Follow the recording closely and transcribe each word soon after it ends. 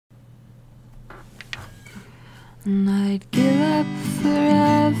And I'd give up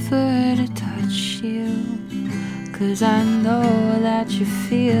forever to touch you, 'cause I know that you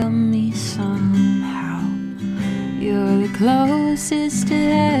feel me somehow. You're the closest to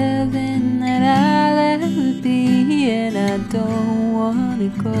heaven that I'll ever be, and I don't wanna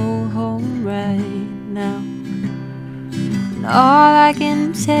go home right now. And all I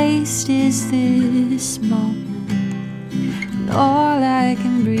can taste is this moment, and all I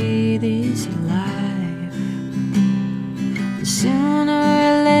can breathe is your life. And sooner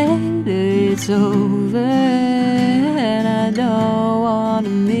or later it's over, and I don't wanna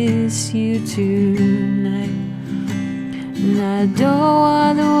miss you tonight. And I don't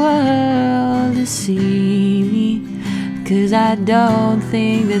want the world to see me, 'cause I don't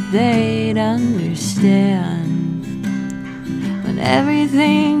think that they'd understand. When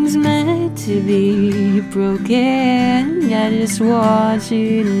everything's meant to be broken, I just want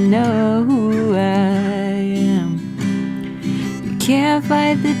you to know who I am. You can't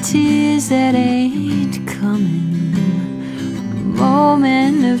fight the tears that ain't coming, a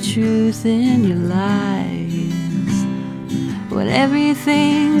moment of truth in your life. When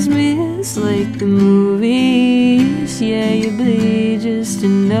everything's missed like the movies, yeah, you bleed just to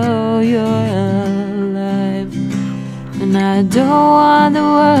know you're alive. And I don't want the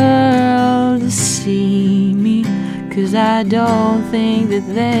world to see me, 'cause I don't think that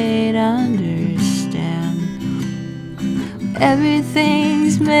they'd understand.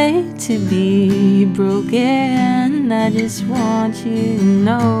 Everything's made to be broken, I just want you to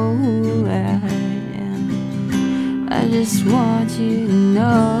know who I am. I just want you to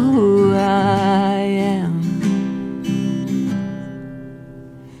know who I am.